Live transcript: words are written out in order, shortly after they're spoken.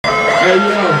Hey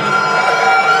yo,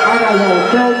 I don't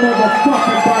want no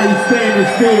motherfucking body standing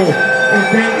still. If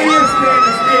they is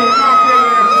standing still, I'll get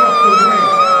their ass up the way.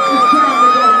 It's time to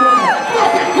go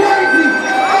motherfucking crazy.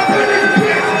 Up in this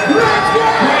bitch, let's go!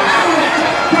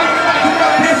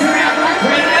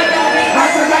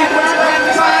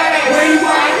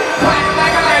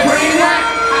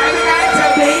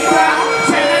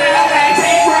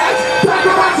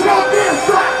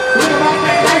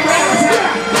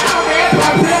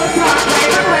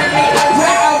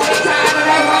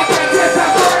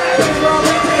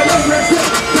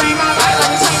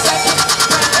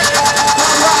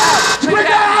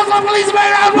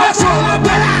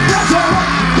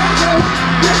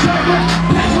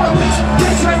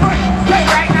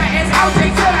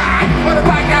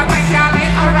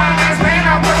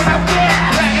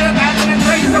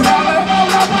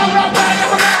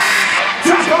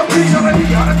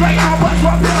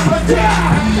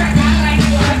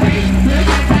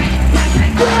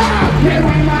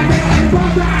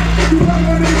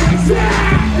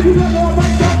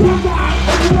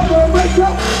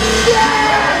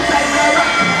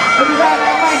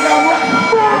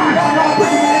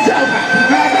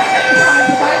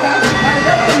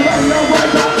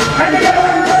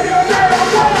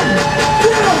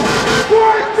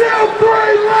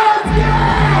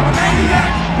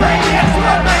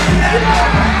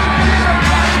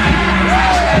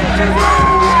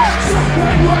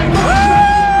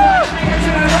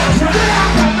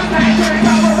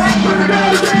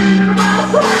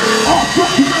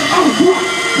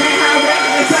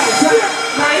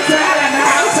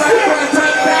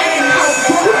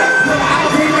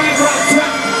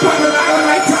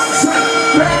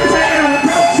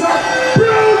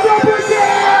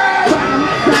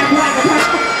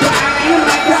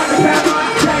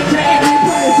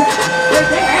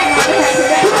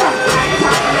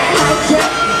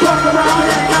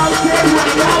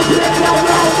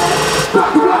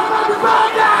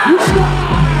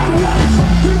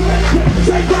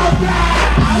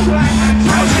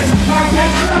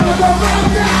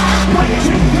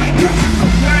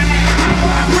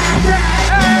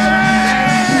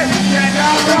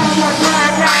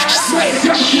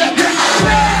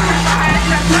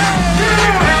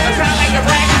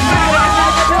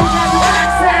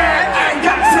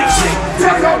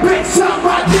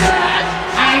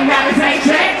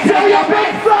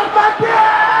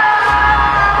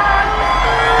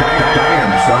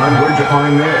 Where'd you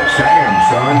find this? Damn,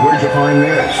 son, where'd you find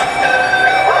this?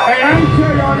 Hey, I ain't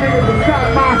tell y'all niggas to stop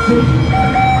moshing.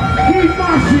 Keep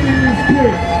moshing in this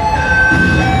bitch.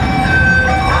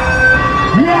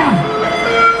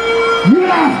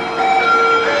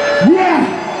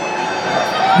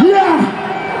 Yeah.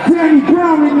 Danny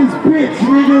Brown in this bitch,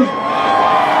 nigga.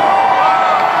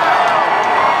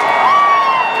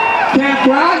 Can't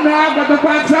fly now, but the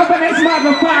fuck's up in this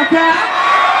motherfucker.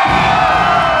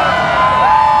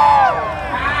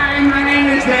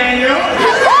 Daniel.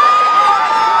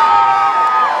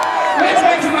 Let's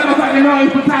make some motherfucking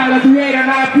noise for Tyler, Creator,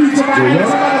 and our future by some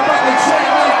motherfucking shit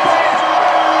like that.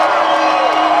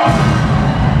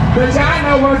 But y'all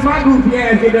know once my goofy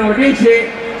ass get done with this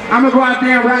shit, I'm gonna go out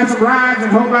there and ride some rides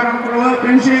and hope I don't throw up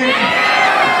and shit.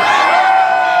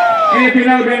 And if you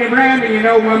know Danny Brown, then you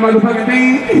know one motherfucking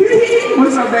thing.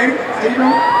 What's up, baby? How you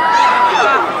doing?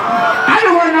 I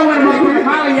just wanna know where the motherfucking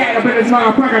Molly at up in this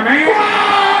motherfucker, man.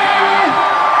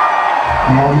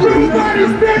 Everybody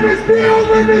stand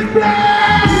still in this bed!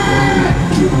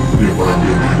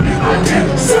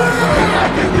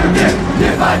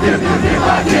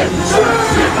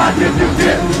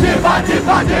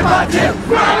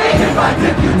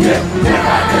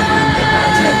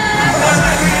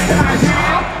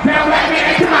 Now let me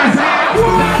into my sound!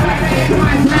 Now let me into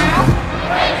my sound!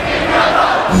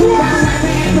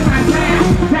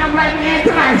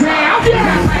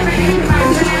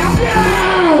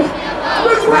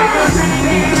 Let's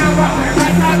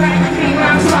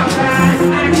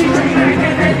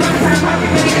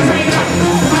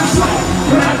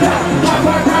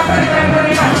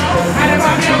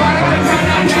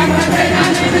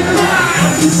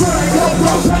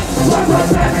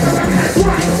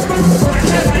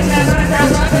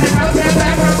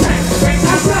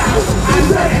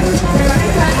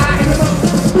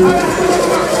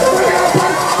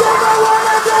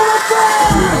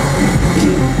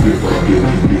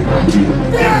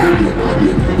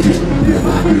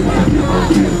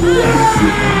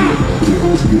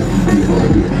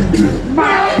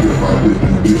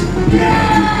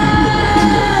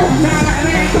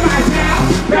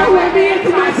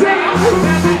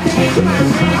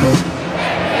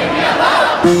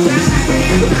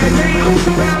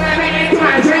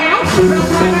go! You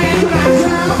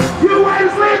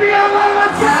always leave me alone,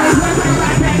 let's go!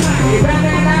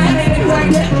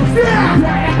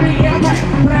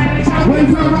 Wait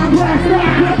till my glass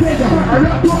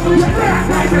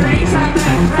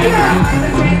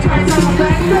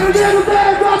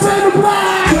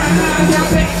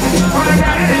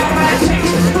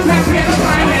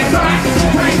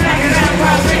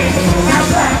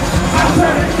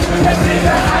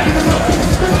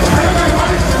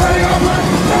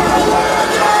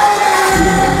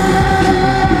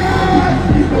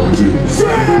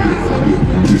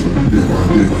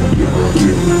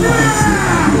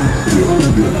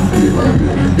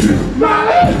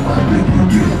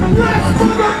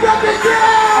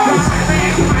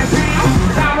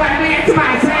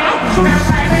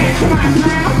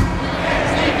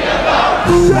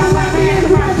Don't let me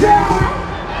into my job!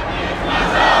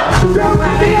 Don't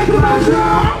let me into my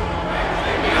job!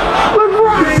 Let's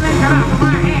rock!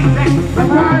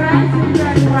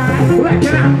 Let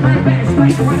it out, my best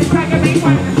place. When it's like a big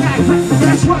one,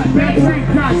 that's what big thing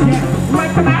does, yeah.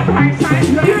 Let them out, right side,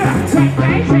 yeah. Take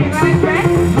things, ain't like that.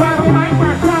 Bottle like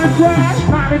my contract.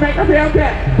 Probably make them feel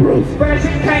good. Bruce.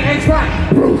 Version K and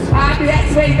Spot. Bruce.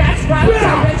 RBX, we got Spot.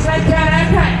 So it's like that,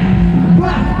 okay.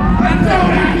 But, I'm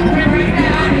doing it.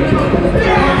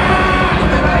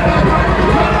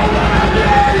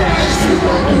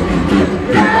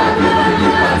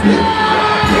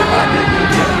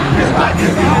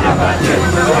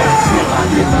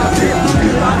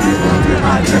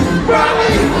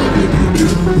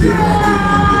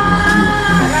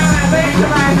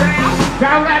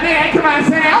 Don't let me into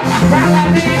myself. Don't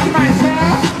let me into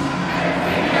myself.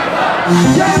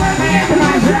 Don't let me into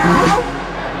myself.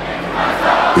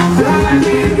 Don't let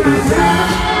me into myself.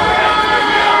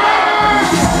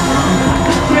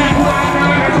 Yeah, well, I know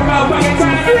there's a motherfucking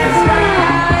time in this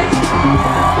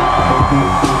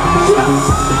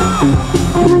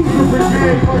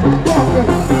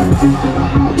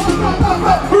life.